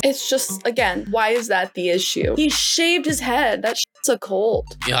It's just, again, why is that the issue? He shaved his head. That shit's a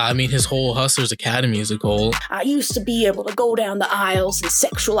cult. Yeah, I mean, his whole Hustlers Academy is a cult. I used to be able to go down the aisles and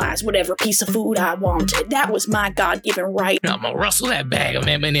sexualize whatever piece of food I wanted. That was my God-given right. I'm gonna rustle that bag of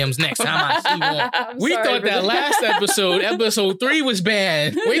M&Ms next time I see one. We thought that that last episode 3 was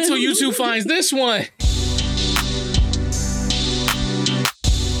bad. Wait till YouTube finds this one.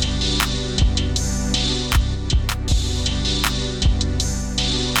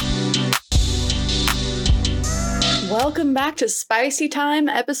 Welcome back to Spicy Time,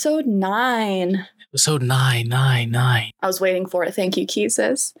 episode 9. Episode 999. I was waiting for it. Thank you,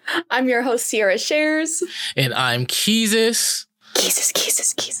 Keezus. I'm your host, Sierra Shares. And I'm Keezus.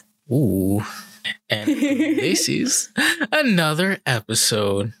 Keezus. Ooh. And this is another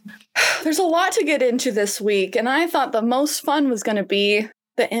episode. There's a lot to get into this week, and I thought the most fun was going to be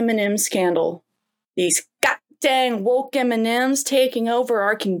the M&M scandal. These goddamn woke M&Ms taking over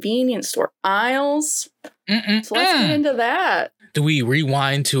our convenience store aisles. So let's get into that. Do we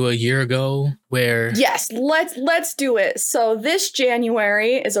rewind to a year ago where... Yes, let's do it. So this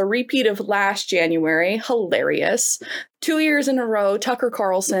January is a repeat of last January. Hilarious. 2 years in a row, Tucker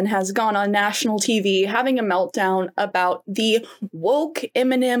Carlson has gone on national TV having a meltdown about the woke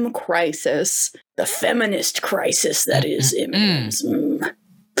M&M crisis. The feminist crisis that is M&Ms.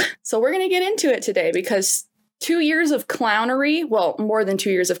 So we're going to get into it today because 2 years of clownery, well, more than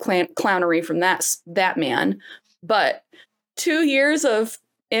 2 years of clownery from that man, but 2 years of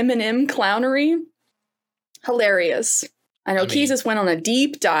M&M clownery, hilarious. I know Keezus went on a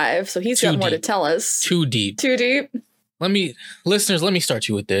deep dive, so he's got more to tell us. Too deep. Listeners, let me start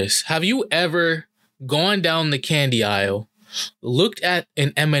you with this. Have you ever gone down the candy aisle, looked at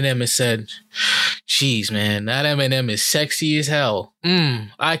an M&M and said, "Geez, man, that M&M is sexy as hell.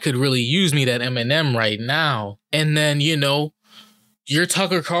 I could really use me that M&M right now." And then, you're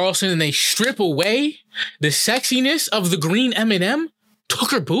Tucker Carlson and they strip away the sexiness of the green M&M?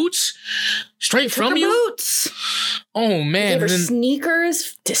 Tucker boots? Straight from you? Boots. Oh, man. They were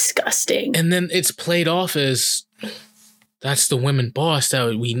sneakers. Disgusting. And then it's played off as, that's the women boss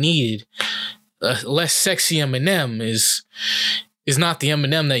that we needed. Less sexy M&M is not the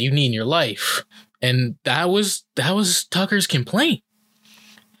M&M that you need in your life. And that was Tucker's complaint.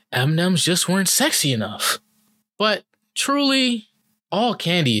 M&Ms just weren't sexy enough. But truly, all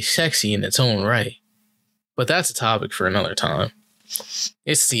candy is sexy in its own right. But that's a topic for another time.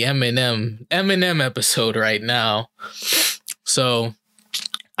 It's the M&M episode right now. So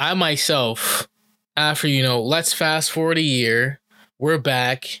I myself, after, let's fast forward a year, we're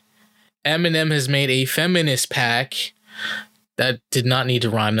back. M&M has made a feminist pack. That did not need to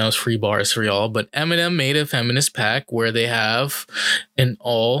rhyme. That was free bars for y'all. But M&M made a feminist pack where they have an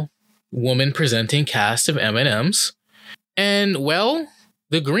all-woman presenting cast of M&Ms. And, well,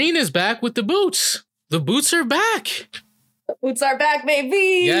 the green is back with the boots. The boots are back. The boots are back,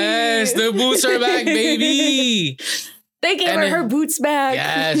 baby. Yes, the boots are back, baby. They gave her boots back.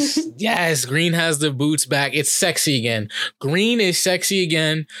 Yes. Green has the boots back. It's sexy again. Green is sexy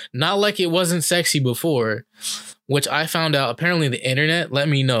again. Not like it wasn't sexy before, which I found out. Apparently, the internet let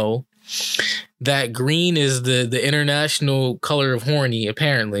me know that green is the international color of horny,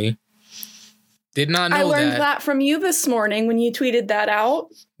 apparently. Did not know that. I learned that from you this morning when you tweeted that out.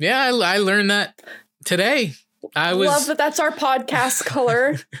 Yeah, I learned that today. I love that that's our podcast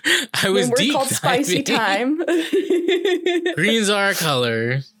color. We're called Spicy Time. Green's our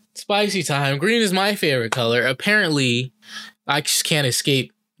color. Spicy Time. Green is my favorite color. Apparently, I just can't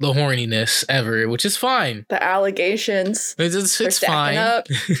escape the horniness ever, which is fine. The allegations. It's fine. Up.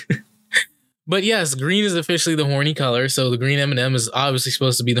 But yes, green is officially the horny color. So the green M&M is obviously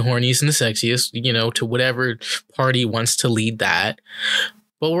supposed to be the horniest and the sexiest, to whatever party wants to lead that.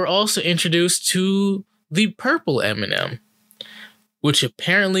 But we're also introduced to the purple M&M, which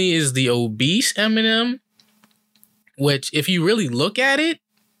apparently is the obese M&M, which if you really look at it,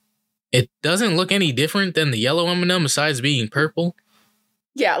 it doesn't look any different than the yellow M&M besides being purple.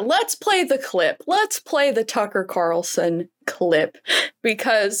 Yeah, let's play the clip. Let's play the Tucker Carlson clip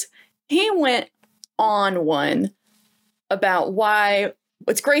because he went on one about why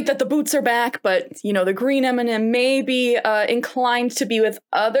it's great that the boots are back, but, the green M&M may be inclined to be with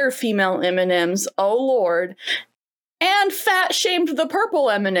other female M&Ms. Oh, Lord. And fat-shamed the purple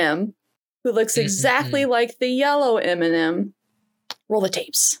M&M, who looks exactly like the yellow M&M. Roll the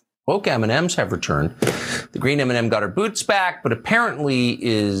tapes. Woke M&Ms have returned. The green M&M got her boots back, but apparently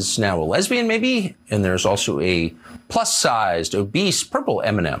is now a lesbian, maybe. And there's also a plus-sized, obese purple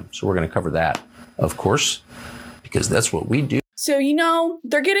M&M. So we're going to cover that, of course, because that's what we do. So,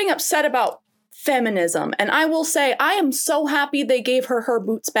 they're getting upset about feminism. And I will say, I am so happy they gave her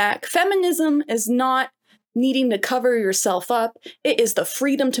boots back. Feminism is not needing to cover yourself up. It is the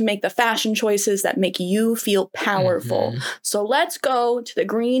freedom to make the fashion choices that make you feel powerful. So let's go to the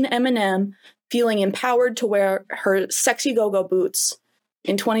green M&M feeling empowered to wear her sexy go-go boots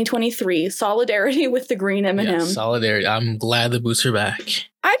in 2023. Solidarity with the green M&M. Yeah, solidarity. I'm glad the boots are back.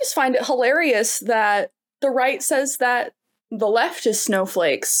 I just find it hilarious that the right says that the left is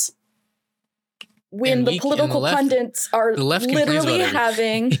snowflakes when the political pundits are literally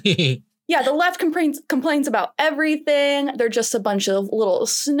having... Yeah, the left complains about everything. They're just a bunch of little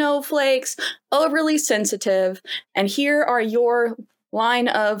snowflakes, overly sensitive. And here are your line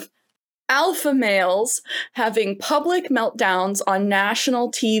of alpha males having public meltdowns on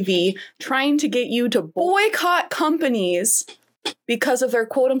national TV, trying to get you to boycott companies because of their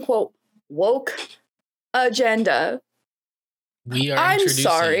quote-unquote woke agenda. I'm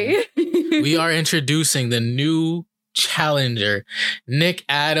sorry. We are introducing the new challenger, Nick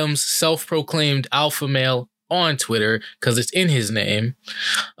Adams, self-proclaimed alpha male on Twitter, because it's in his name.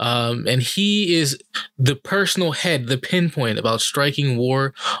 And he is the personal head, the pinpoint about striking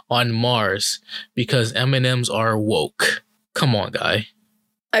war on Mars because M&Ms are woke. Come on, guy.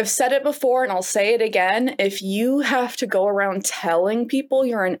 I've said it before and I'll say it again. If you have to go around telling people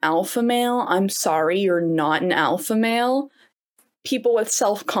you're an alpha male, I'm sorry, you're not an alpha male. People with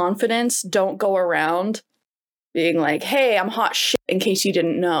self-confidence don't go around being like, hey, I'm hot shit, in case you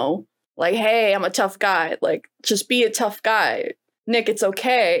didn't know. Like, hey, I'm a tough guy. Like, just be a tough guy. Nick, it's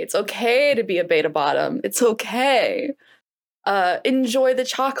okay. It's okay to be a beta bottom. It's okay. Enjoy the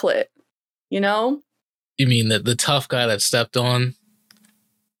chocolate, you know? You mean the tough guy that stepped on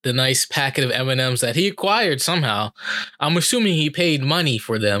the nice packet of M&Ms that he acquired somehow? I'm assuming he paid money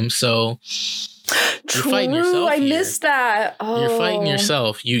for them, so... True, you're fighting yourself I here. missed that. Oh. You're fighting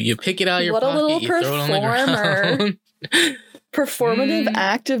yourself. You pick it out of your pocket, you throw it on the ground. Performative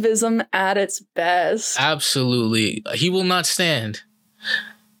activism at its best. Absolutely. He will not stand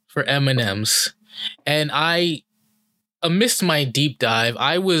for M&Ms. And amidst my deep dive,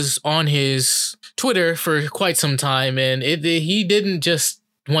 I was on his Twitter for quite some time, and he didn't just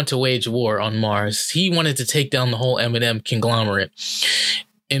want to wage war on Mars. He wanted to take down the whole M&M conglomerate,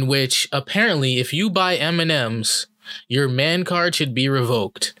 in which apparently if you buy M&Ms, your man card should be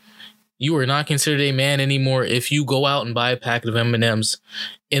revoked. You are not considered a man anymore if you go out and buy a packet of M&Ms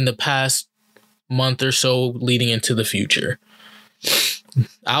in the past month or so leading into the future.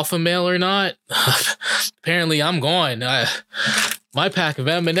 Alpha male or not, apparently I'm gone. My pack of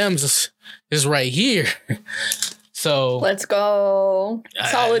M&Ms is right here. So let's go.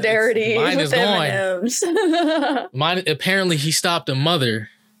 Solidarity mine with is M&Ms. Mine, apparently he stopped a mother.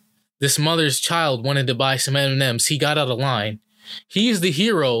 This mother's child wanted to buy some M&Ms. He got out of line. He's the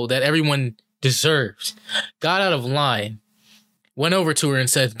hero that everyone deserves. Got out of line. Went over to her and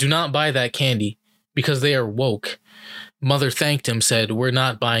said, do not buy that candy because they are woke. Mother thanked him, said, we're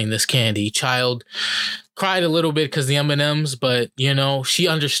not buying this candy. Child cried a little bit because the M&Ms, but, you know, she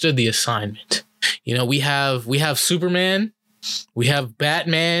understood the assignment. You know, we have Superman, we have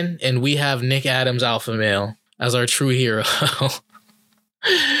Batman, and we have Nick Adams, alpha male, as our true hero.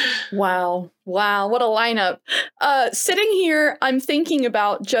 Wow, what a lineup. Sitting here, I'm thinking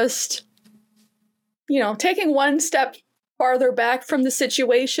about just, you know, taking one step farther back from the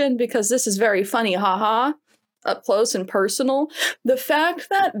situation, because this is very funny, haha, up close and personal. The fact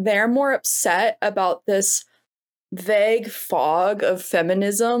that they're more upset about this vague fog of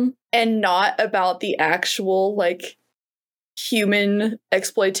feminism and not about the actual, like, human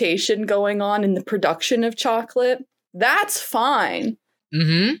exploitation going on in the production of chocolate, that's fine.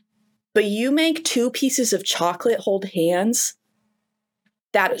 Mm-hmm. But you make two pieces of chocolate hold hands?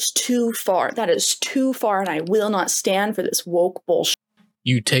 That is too far. That is too far, and I will not stand for this woke bullshit.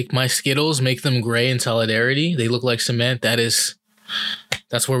 You take my Skittles, make them gray in solidarity. They look like cement. That's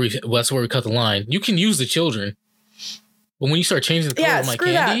where we cut the line. You can use the children, but when you start changing the color of my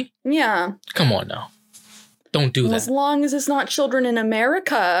candy, yeah, come on now, don't do that. As long as it's not children in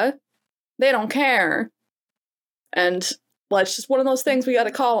America, they don't care. And it's just one of those things we got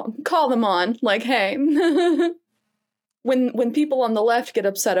to call them on. Like, hey, when people on the left get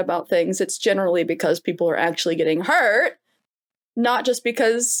upset about things, it's generally because people are actually getting hurt. Not just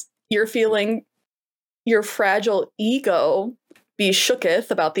because you're feeling your fragile ego be shooketh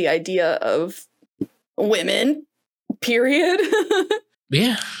about the idea of women, period.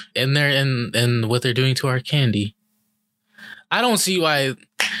 Yeah, and what they're doing to our candy. I don't see why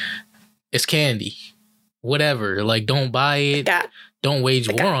it's candy. whatever. Like, don't buy it. Don't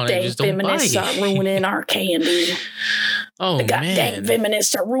wage war on it. Just don't buy it. Feminists are ruining our candy. Oh, the goddamn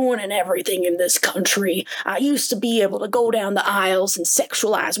feminists are ruining everything in this country. I used to be able to go down the aisles and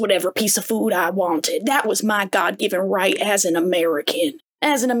sexualize whatever piece of food I wanted. That was my God-given right as an American.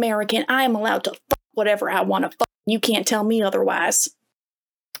 As an American, I am allowed to fuck whatever I want to fuck. You can't tell me otherwise.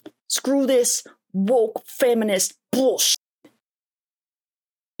 Screw this woke feminist bullshit.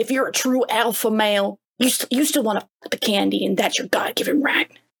 If you're a true alpha male, you still want to fuck the candy, and that's your God-given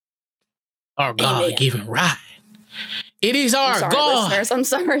right. Our God-given right. It is our I'm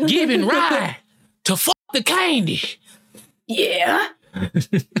sorry. Given right to fuck the candy. Yeah.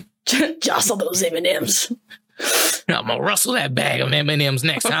 Jostle those M&Ms. I'm gonna rustle that bag of M&Ms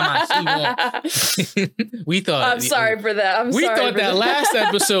next time I see one. We thought. I'm sorry for that. We thought that last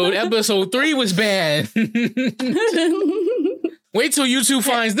episode 3 was banned. Wait till YouTube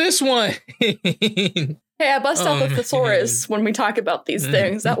finds this one. Hey, I bust out the thesaurus when we talk about these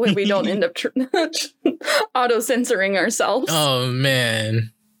things. That way we don't end up auto-censoring ourselves. Oh,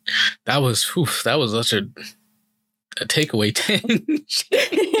 man. That was such a takeaway tinge.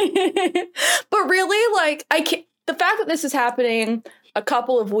 But really, like, the fact that this is happening a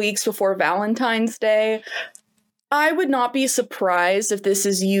couple of weeks before Valentine's Day, I would not be surprised if this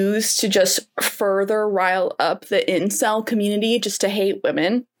is used to just further rile up the incel community just to hate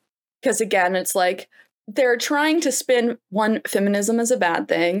women. Because again, it's like, they're trying to spin, one, feminism as a bad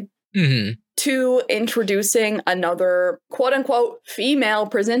thing, two, introducing another quote-unquote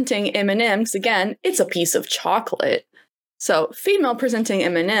female-presenting M&M, because again, it's a piece of chocolate. So, female-presenting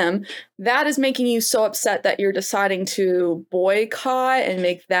M&M, that is making you so upset that you're deciding to boycott and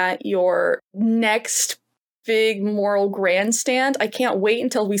make that your next big moral grandstand. I can't wait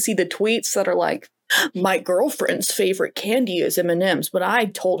until we see the tweets that are like, my girlfriend's favorite candy is M&Ms, but I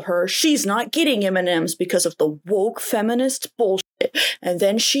told her she's not getting M&Ms because of the woke feminist bullshit, and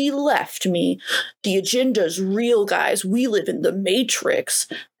then she left me. The agenda's real, guys. We live in the Matrix.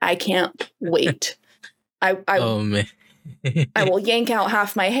 I can't wait. Oh, man. I will yank out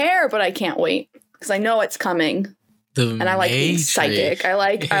half my hair, but I can't wait because I know it's coming. And I like being psychic. I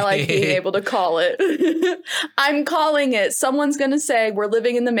like being able to call it. I'm calling it. Someone's gonna say we're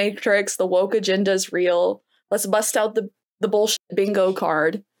living in the Matrix. The woke agenda is real. Let's bust out the bullshit bingo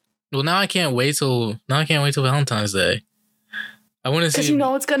card. Well, now I can't wait till Valentine's Day. I want to see, because you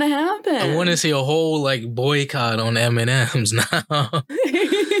know what's gonna happen. I want to see a whole like boycott on M&Ms now.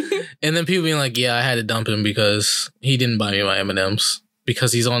 And then people being like, "Yeah, I had to dump him because he didn't buy me my M&Ms."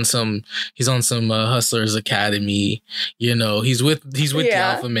 Because he's on some Hustlers Academy, you know, he's with the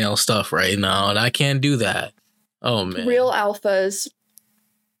alpha male stuff right now, and I can't do that. Oh man, real alphas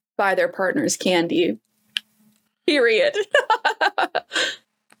buy their partners candy. Period.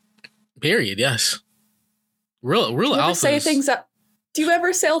 Period. Yes. Real alphas. Do you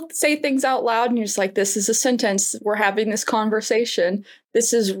ever say things out loud and you're just like, "This is a sentence. We're having this conversation.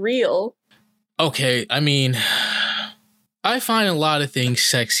 This is real." Okay, I mean, I find a lot of things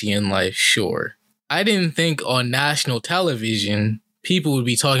sexy in life, sure. I didn't think on national television people would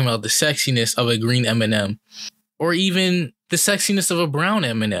be talking about the sexiness of a green M&M, or even the sexiness of a brown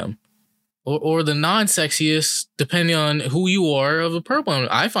M&M, or the non-sexiest, depending on who you are, of a purple M&M.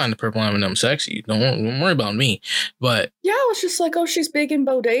 I find the purple M&M sexy. Don't worry about me. But yeah, it was just like, oh, she's big and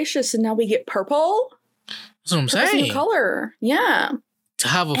bodacious, and now we get purple. That's what I'm saying. Purple's a new color, yeah. To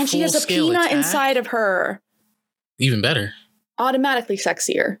have a and she has a peanut attack inside of her. Even better. Automatically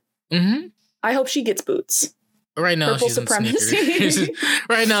sexier. Mm-hmm. I hope she gets boots. Right now, Purple she's supremacy. in sneakers.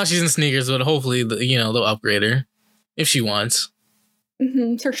 Right now, she's in sneakers, but hopefully, they'll upgrade her if she wants.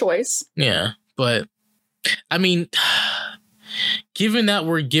 Mm-hmm. It's her choice. Yeah, but I mean, given that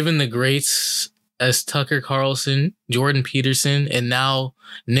we're given the greats as Tucker Carlson, Jordan Peterson, and now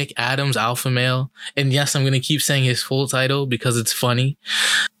Nick Adams, alpha male, and yes, I'm going to keep saying his full title because it's funny.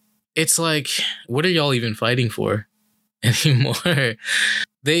 It's like, what are y'all even fighting for anymore?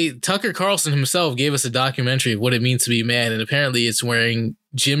 Tucker Carlson himself gave us a documentary of what it means to be a man, and apparently it's wearing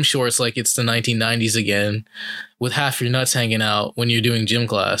gym shorts like it's the 1990s again, with half your nuts hanging out when you're doing gym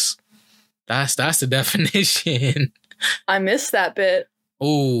class. That's the definition. I missed that bit.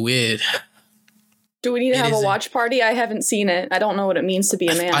 Oh, do we need to have a watch party? I haven't seen it. I don't know what it means to be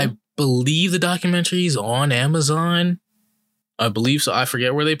a man. I believe the documentary is on Amazon. I believe so. I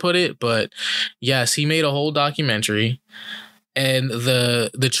forget where they put it, but yes, he made a whole documentary, and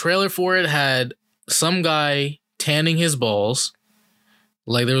the trailer for it had some guy tanning his balls.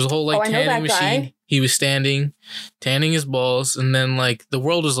 Like there was a whole tanning machine. Guy. He was standing, tanning his balls, and then like the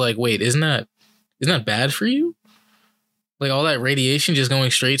world was like, "Wait, isn't that bad for you? Like all that radiation just going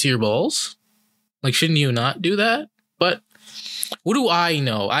straight to your balls?" Like, shouldn't you not do that? But what do I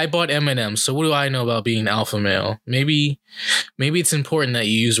know? I bought M&Ms, so what do I know about being an alpha male? Maybe it's important that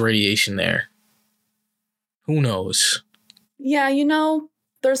you use radiation there. Who knows? Yeah, you know,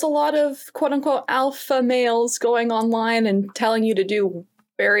 there's a lot of quote-unquote alpha males going online and telling you to do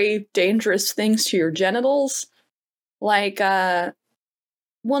very dangerous things to your genitals. Like,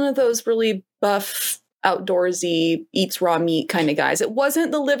 one of those really buff, outdoorsy, eats raw meat kind of guys. It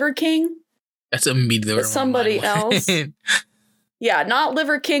wasn't the Liver King. That's immediately It's somebody else. Yeah, not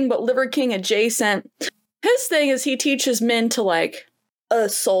Liver King, but Liver King adjacent. His thing is he teaches men to, like,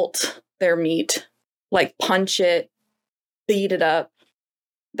 assault their meat. Like, punch it, beat it up.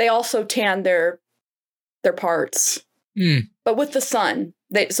 They also tan their parts. But with the sun.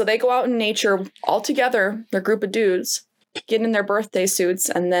 So they go out in nature all together, their group of dudes, get in their birthday suits,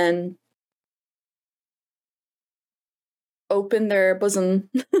 and then open their bosom,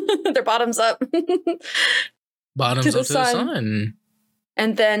 their bottoms up. Bottoms up to the sun.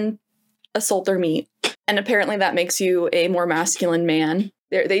 And then assault their meat. And apparently that makes you a more masculine man.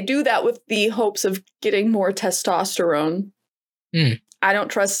 They do that with the hopes of getting more testosterone. I don't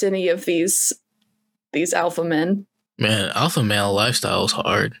trust any of these alpha men. Man, alpha male lifestyle is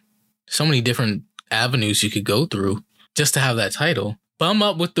hard. So many different avenues you could go through just to have that title. Bum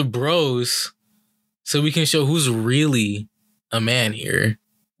up with the bros so we can show who's really a man here.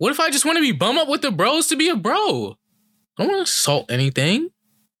 What if I just want to be bum up with the bros to be a bro? I don't want to assault anything.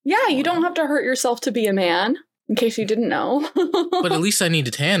 Yeah, you don't have to hurt yourself to be a man, in case you didn't know. But at least I need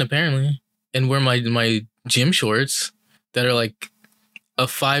to tan, apparently. And wear my gym shorts that are like a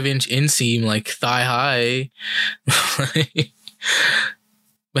 5-inch inseam, like thigh high.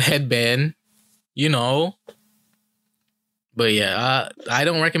 A headband, you know. But yeah, I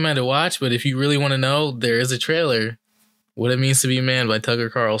don't recommend to watch, but if you really want to know, there is a trailer. What It Means to Be a Man by Tucker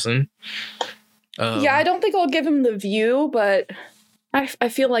Carlson. Yeah, I don't think I'll give him the view, but I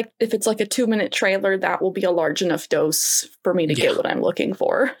feel like if it's like a 2-minute trailer, that will be a large enough dose for me to get what I'm looking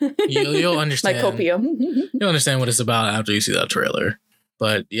for. You'll understand. Like copium. You'll understand what it's about after you see that trailer.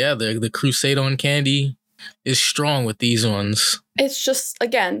 But yeah, the crusade on candy is strong with these ones. It's just,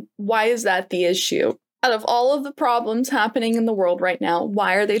 again, why is that the issue? Out of all of the problems happening in the world right now,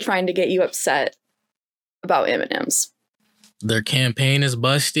 why are they trying to get you upset about M&Ms? Their campaign is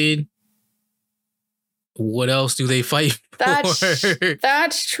busted. What else do they fight for?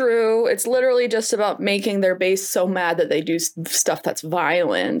 That's true. It's literally just about making their base so mad that they do stuff that's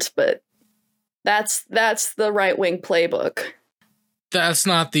violent, but that's the right-wing playbook. That's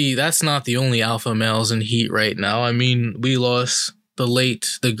not the only alpha males in heat right now. I mean, we lost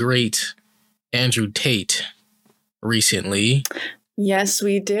the great Andrew Tate recently. Yes,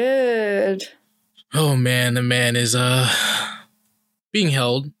 we did. Oh man, the man is being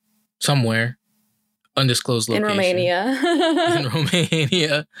held somewhere. Undisclosed location. In Romania. In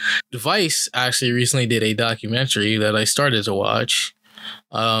Romania. Vice actually recently did a documentary that I started to watch.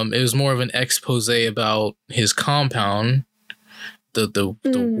 It was more of an expose about his compound. The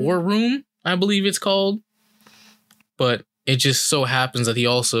war room, I believe it's called. But it just so happens that he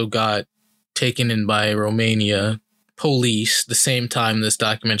also got taken in by Romania police the same time this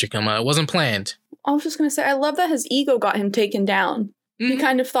documentary came out. It wasn't planned. I was just going to say, I love that his ego got him taken down. He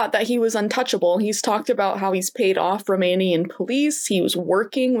kind of thought that he was untouchable. He's talked about how he's paid off Romanian police. He was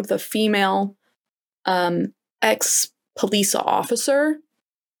working with a female ex-Romanian police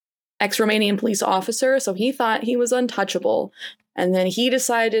officer. So he thought he was untouchable. And then he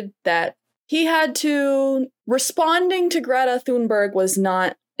decided that he had to, responding to Greta Thunberg was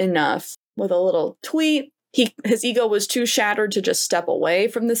not enough. With a little tweet, his ego was too shattered to just step away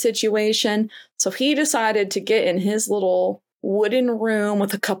from the situation. So he decided to get in his little wooden room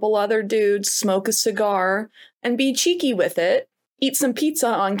with a couple other dudes, smoke a cigar, and be cheeky with it, eat some pizza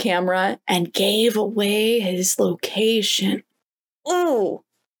on camera, and gave away his location. Ooh,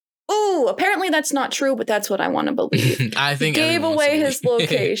 apparently that's not true, but that's what I want to believe. I think he gave away his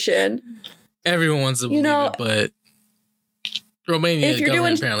location. Everyone wants to believe it, but Romania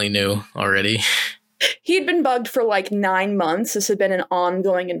government apparently knew already. He'd been bugged for like 9 months. This had been an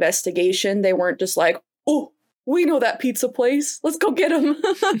ongoing investigation. They weren't just like, oh, we know that pizza place. Let's go get him.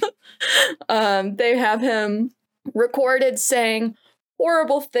 They have him recorded saying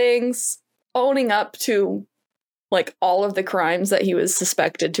horrible things, owning up to like all of the crimes that he was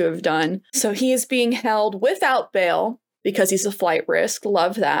suspected to have done. So he is being held without bail because he's a flight risk.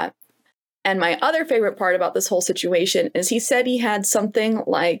 Love that. And my other favorite part about this whole situation is he said he had something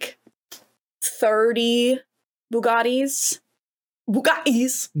like 30 Bugattis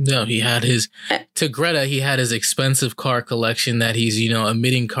Bugattis. No, he had to Greta, he had his expensive car collection that he's,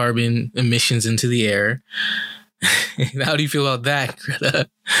 emitting carbon emissions into the air. How do you feel about that, Greta?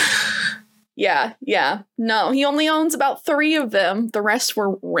 Yeah. No, he only owns about 3 of them. The rest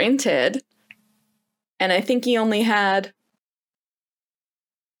were rented. And I think he only had,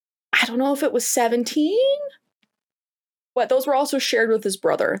 I don't know if it was 17? But those were also shared with his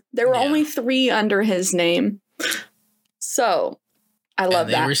brother. There were only 3 under his name. So, I love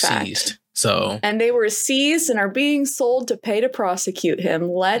that fact. They were seized. So. And they were seized and are being sold to pay to prosecute him.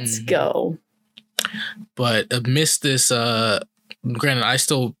 Let's go. But amidst this, granted, I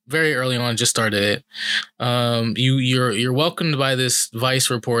still very early on just started it. You're welcomed by this Vice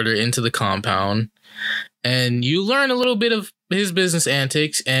reporter into the compound, and you learn a little bit of his business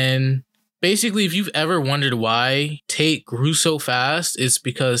antics. And basically, if you've ever wondered why Tate grew so fast, it's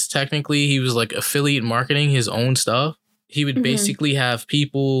because technically he was like affiliate marketing his own stuff. He would basically have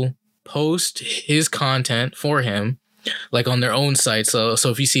people post his content for him, like on their own site. So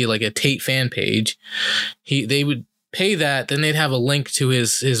if you see like a Tate fan page, they would pay that, then they'd have a link to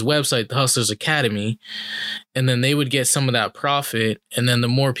his website, the Hustlers Academy, and then they would get some of that profit. And then the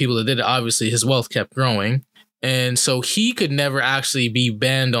more people that did it, obviously his wealth kept growing. And so he could never actually be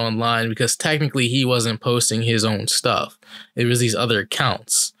banned online because technically he wasn't posting his own stuff. It was these other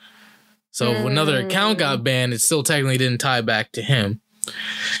accounts. So if another account got banned, it still technically didn't tie back to him.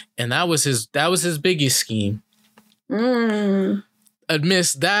 And that was his biggest scheme.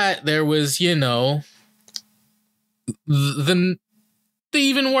 Amidst that, there was, the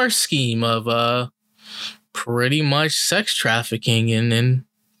even worse scheme of pretty much sex trafficking and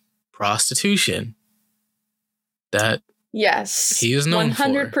prostitution. That he is known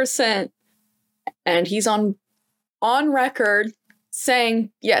 100%. And he's on record saying,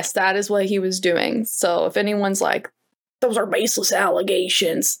 yes, that is what he was doing. So if anyone's like, those are baseless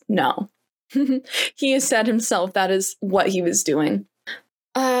allegations, no. He has said himself that is what he was doing.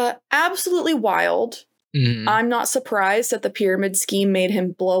 Absolutely wild. I'm not surprised that the pyramid scheme made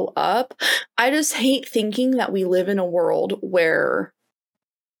him blow up. I just hate thinking that we live in a world where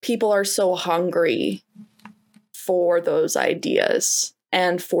people are so hungry for those ideas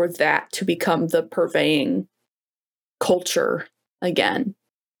and for that to become the purveying culture again.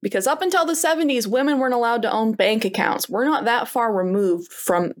 Because up until the 70s, women weren't allowed to own bank accounts. We're not that far removed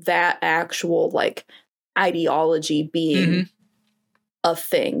from that actual ideology being a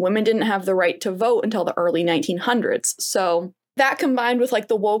thing. Women didn't have the right to vote until the early 1900s. So that combined with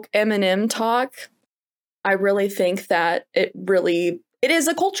the woke M&M talk, I really think that it is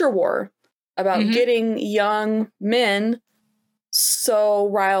a culture war about getting young men so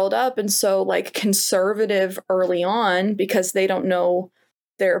riled up and so conservative early on because they don't know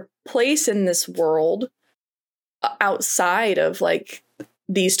their place in this world outside of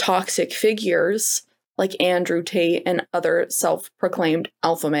these toxic figures like Andrew Tate and other self-proclaimed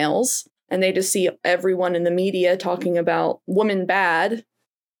alpha males. And they just see everyone in the media talking about woman bad,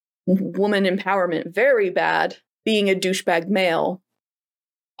 woman empowerment very bad, being a douchebag male.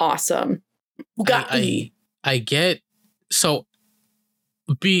 Awesome. I get, so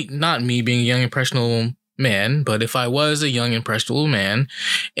not me being a young impressionable man, but if I was a young impressionable man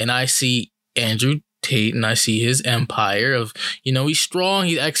and I see Andrew Tate and I see his empire of, he's strong,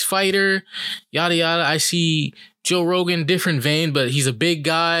 he's ex-fighter, yada yada. I see Joe Rogan, different vein, but he's a big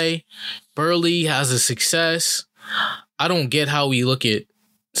guy, burly, has a success. I don't get how we look at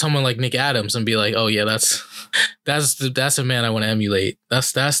someone like Nick Adams and be like, oh yeah, that's a man I want to emulate.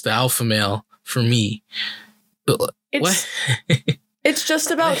 That's the alpha male for me. It's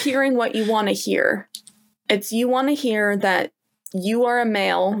just about hearing what you want to hear. You want to hear that you are a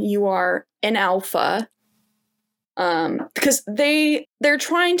male, you are an alpha, because they're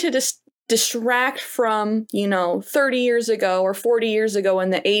trying to distract from 30 years ago or 40 years ago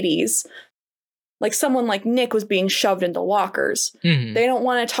in the 80s. Someone like Nick was being shoved into lockers. They don't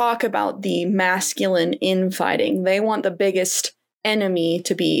want to talk about the masculine infighting. They want the biggest enemy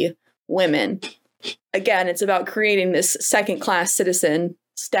to be women. Again, it's about creating this second-class citizen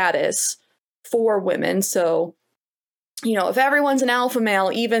status for women. So, if everyone's an alpha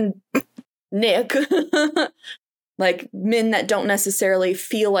male, even Nick, men that don't necessarily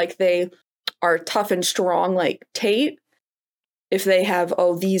feel like they are tough and strong like Tate, if they have,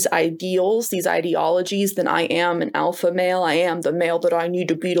 these ideals, these ideologies, then I am an alpha male. I am the male that I need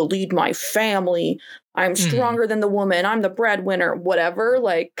to be to lead my family. I'm stronger than the woman. I'm the breadwinner, whatever,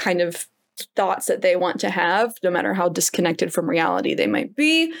 kind of thoughts that they want to have, no matter how disconnected from reality they might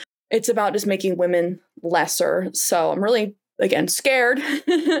be. It's about just making women lesser. So I'm really, again, scared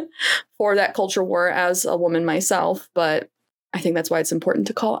for that culture war as a woman myself. But I think that's why it's important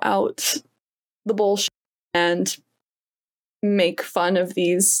to call out the bullshit and make fun of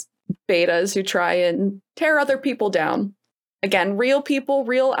these betas who try and tear other people down. Again, real people,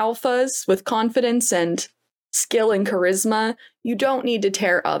 real alphas with confidence and skill and charisma. You don't need to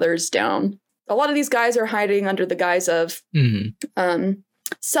tear others down. A lot of these guys are hiding under the guise of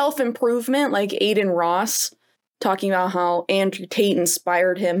self-improvement, like Aiden Ross talking about how Andrew Tate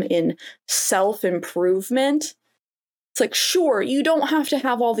inspired him in self-improvement. It's like, sure, you don't have to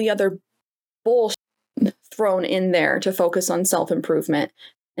have all the other bullshit thrown in there to focus on self-improvement.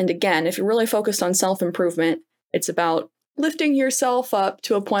 And again, if you're really focused on self-improvement, it's about lifting yourself up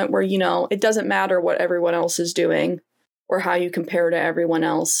to a point where, you know, it doesn't matter what everyone else is doing or how you compare to everyone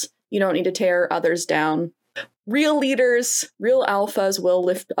else. You don't need to tear others down. Real leaders, real alphas will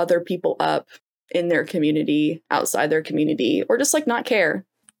lift other people up in their community, outside their community, or just like not care.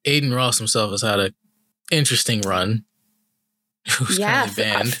 Aiden Ross himself has had an interesting run. He was currently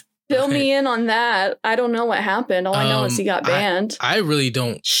banned. Fill me in on that. I don't know what happened. All I know is he got banned. I really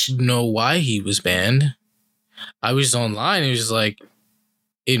don't know why he was banned. I was just online. It was just like,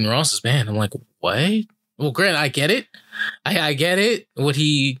 Aiden Ross is banned. I'm like, what? Well, Grant, I get it. I get it. What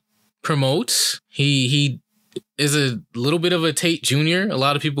he promotes. He is a little bit of a Tate Jr. A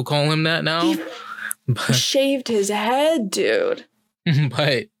lot of people call him that now. He shaved his head, dude.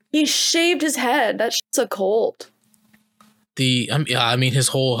 But he shaved his head. That shit's a cult. I mean, his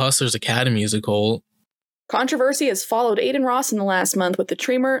whole Hustlers Academy is a cult. Controversy has followed Aiden Ross in the last month, with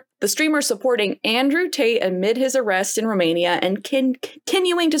the streamer supporting Andrew Tate amid his arrest in Romania and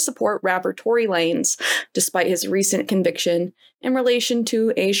continuing to support rapper Tory Lanez despite his recent conviction in relation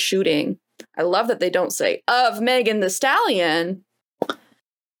to a shooting. I love that they don't say of Megan Thee Stallion.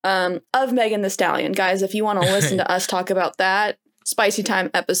 Of Megan Thee Stallion. Guys, if you want to listen to us talk about that, Spicy Time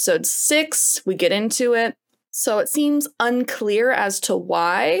episode 6, we get into it. So it seems unclear as to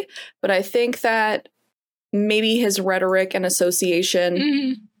why, but I think that maybe his rhetoric and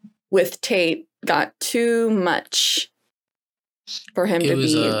association with Tate got too much for him to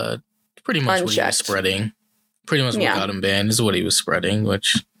be pretty much unchecked. what he was spreading. Pretty much what got him banned is what he was spreading,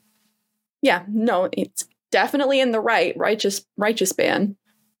 which... Yeah, no, it's definitely in the righteous ban.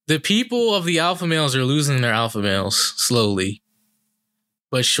 The people of the alpha males are losing their alpha males slowly,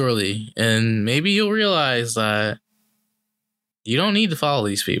 but surely. And maybe you'll realize that you don't need to follow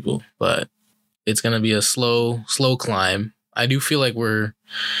these people, but it's going to be a slow climb. I do feel like we're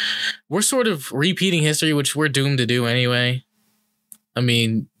sort of repeating history, which we're doomed to do anyway. I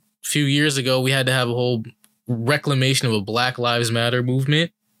mean, a few years ago, we had to have a whole reclamation of a Black Lives Matter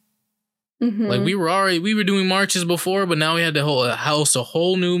movement. Mm-hmm. Like we were doing marches before, but now we had to house a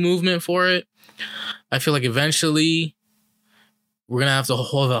whole new movement for it. I feel like eventually we're going to have to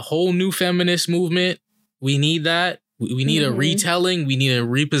hold a whole new feminist movement. We need that. We need a retelling. We need a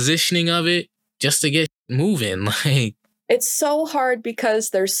repositioning of it just to get moving. Like, it's so hard because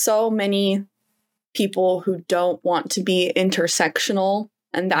there's so many people who don't want to be intersectional.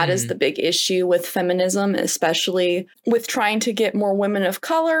 And that is the big issue with feminism, especially with trying to get more women of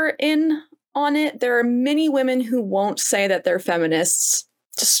color in on it. There are many women who won't say that they're feminists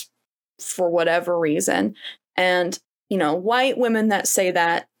just for whatever reason. And, you know, white women that say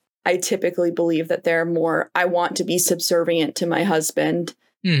that, I typically believe that they're more, I want to be subservient to my husband.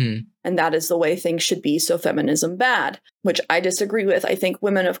 And that is the way things should be. So feminism bad, which I disagree with. I think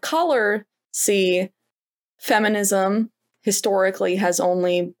women of color see feminism historically has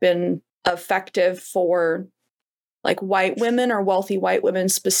only been effective for like white women or wealthy white women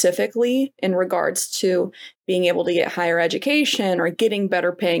specifically in regards to being able to get higher education or getting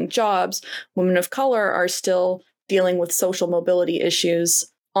better paying jobs. Women of color are still dealing with social mobility issues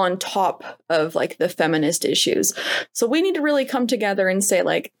on top of like the feminist issues. So we need to really come together and say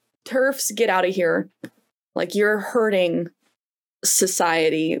like, TERFs, get out of here. Like you're hurting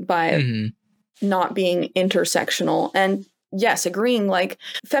society by not being intersectional. And yes, agreeing, like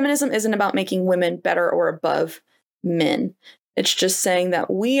feminism isn't about making women better or above men. It's just saying that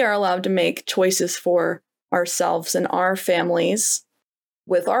we are allowed to make choices for ourselves and our families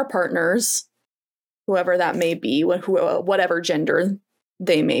with our partners, whoever that may be, whatever gender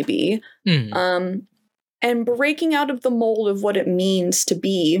they may be, and breaking out of the mold of what it means to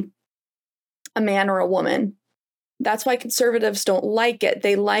be a man or a woman. That's why conservatives don't like it.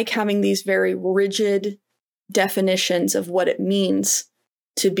 They like having these very rigid definitions of what it means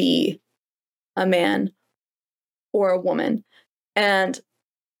to be a man or a woman. And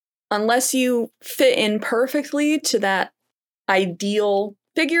unless you fit in perfectly to that ideal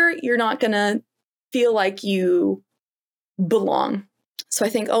figure, you're not going to feel like you belong. So I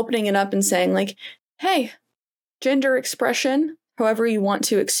think opening it up and saying like, hey, gender expression, however you want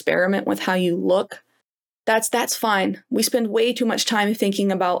to experiment with how you look, that's fine. We spend way too much time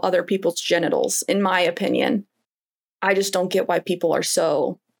thinking about other people's genitals, in my opinion. I just don't get why people are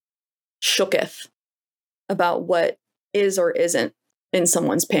so shooketh about what is or isn't in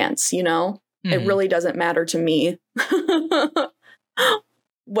someone's pants, you know? It really doesn't matter to me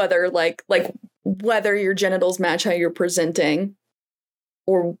whether whether your genitals match how you're presenting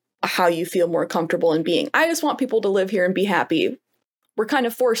or how you feel more comfortable in being. I just want people to live here and be happy. We're kind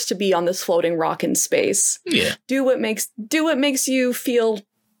of forced to be on this floating rock in space. Yeah. Do what makes you feel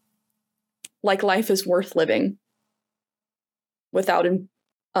like life is worth living without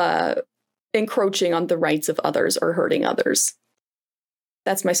encroaching on the rights of others or hurting others.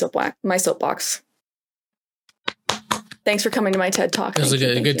 That's my soapbox. Thanks for coming to my TED Talk. It was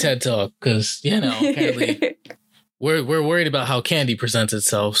a good TED Talk because, apparently we're worried about how candy presents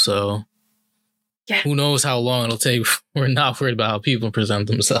itself. So who knows how long it'll take. We're not worried about how people present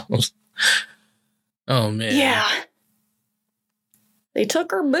themselves. Oh, man. Yeah. They took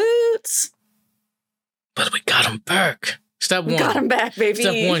her boots. But we got them back. Step one. Got them back, baby.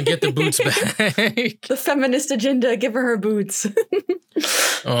 Step one, get the boots back. The feminist agenda, give her boots.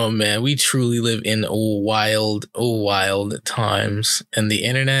 Oh, man. We truly live in wild times. And the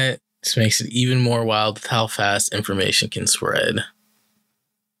internet just makes it even more wild with how fast information can spread.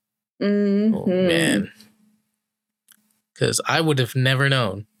 Mm-hmm. Oh, man. Because I would have never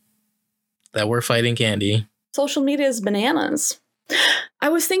known that we're fighting candy. Social media is bananas. I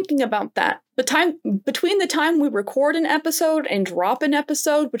was thinking about that. Between the time we record an episode and drop an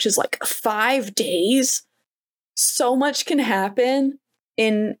episode, which is like 5 days, so much can happen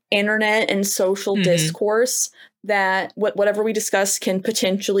in internet and social discourse that whatever we discuss can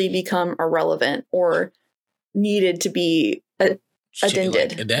potentially become irrelevant or needed to be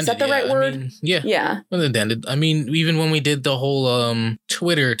addended. Is that the right word? I mean, yeah. Yeah. Well, addended. I mean, even when we did the whole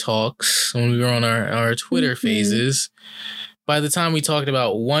Twitter talks, when we were on our Twitter phases, by the time we talked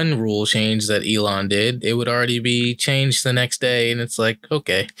about one rule change that Elon did, it would already be changed the next day. And it's like,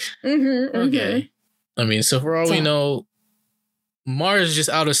 okay. Okay. I mean, so for all we know, Mars just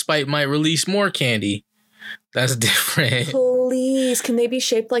out of spite might release more candy. That's different. Please, can they be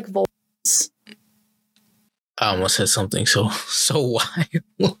shaped like volts? I almost said something so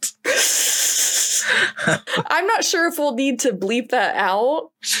wild. I'm not sure if we'll need to bleep that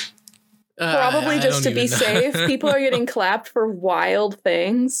out. Probably just to be safe. People are getting clapped for wild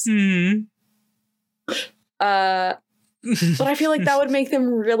things. But I feel like that would make them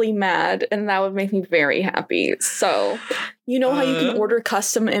really mad, and that would make me very happy. So, you know how you can order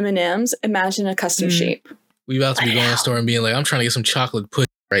custom M&Ms? Imagine a custom shape. We about to be going to the store and being like, I'm trying to get some chocolate pudding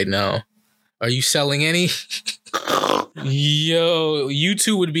right now. Are you selling any? Yo, you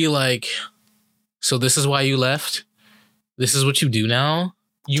two would be like, so this is why you left? This is what you do now?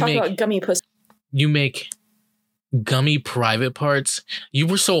 Talk about gummy pussy. You make gummy private parts? You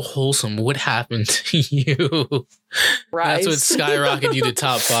were so wholesome. What happened to you? Rise. That's what skyrocketed you to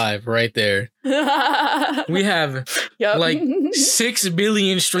top 5 right there. We have like 6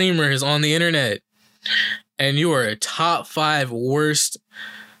 billion streamers on the internet. And you are a top 5 worst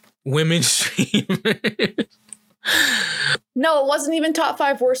women streamer. No, it wasn't even top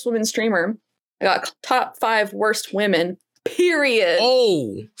 5 worst women streamer. I got top 5 worst women, period.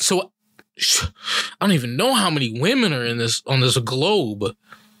 Oh, so I don't even know how many women are on this globe.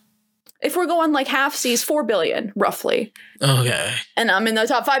 If we're going like half C's, 4 billion, roughly. Okay. And I'm in the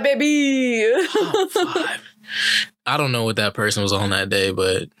top 5, baby. Top 5. I don't know what that person was on that day,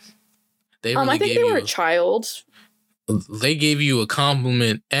 but they really I think they were a child. They gave you a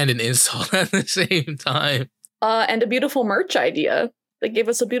compliment and an insult at the same time. And a beautiful merch idea. They gave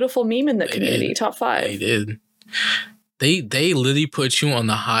us a beautiful meme in the community. Top 5. They did. They literally put you on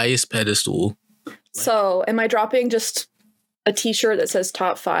the highest pedestal. So, am I dropping just a t-shirt that says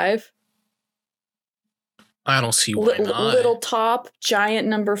top 5? I don't see why not. Little top, giant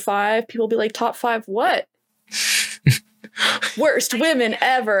number 5. People be like, top 5 what? Worst women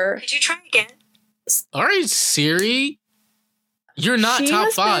ever. Could you try again? All right, Siri. You're not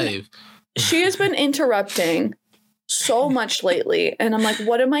top 5. She has been interrupting so much lately. And I'm like,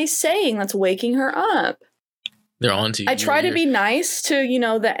 what am I saying that's waking her up? They're on to you. I try to be nice to,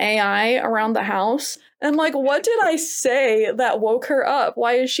 the AI around the house. And I'm like, what did I say that woke her up?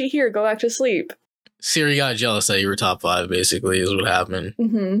 Why is she here? Go back to sleep. Siri got jealous that you were top 5, basically, is what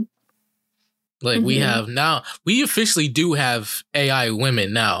happened. Like, we officially do have AI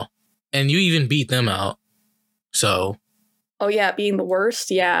women now. And you even beat them out. So. Oh, yeah, being the worst?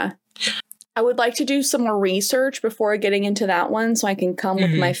 Yeah. I would like to do some more research before getting into that one so I can come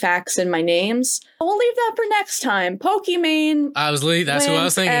with my facts and my names. We'll leave that for next time. Pokimane. That's who I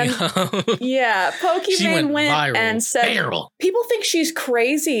was thinking of. Yeah, Pokimane went viral. and said, people think she's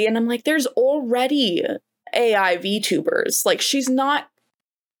crazy. And I'm like, there's already AI VTubers. Like, she's not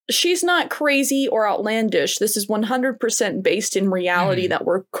crazy or outlandish. This is 100% based in reality that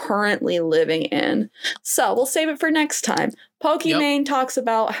we're currently living in. So we'll save it for next time. Pokimane talks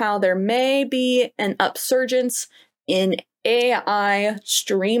about how there may be an upsurgence in AI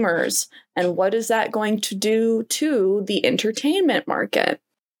streamers. And what is that going to do to the entertainment market?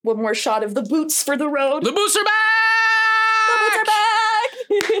 One more shot of the boots for the road. The boots are back! The boots are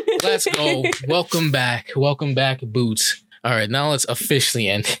back! Let's go. Welcome back. Welcome back, Boots. All right, now let's officially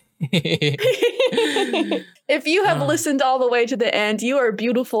end. If you have listened all the way to the end, you are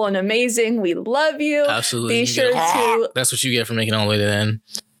beautiful and amazing. We love you. Absolutely. Be sure to... That's what you get for making it all the way to the end.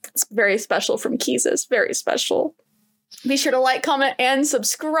 It's very special from Keezus. Very special. Be sure to like, comment, and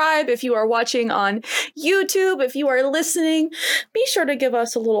subscribe if you are watching on YouTube. If you are listening, be sure to give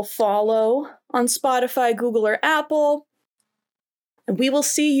us a little follow on Spotify, Google, or Apple. And we will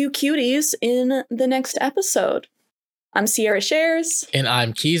see you cuties in the next episode. I'm Sierra Shares. And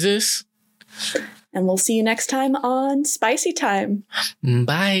I'm Keezus. And we'll see you next time on Spicy Time.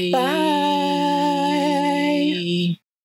 Bye. Bye.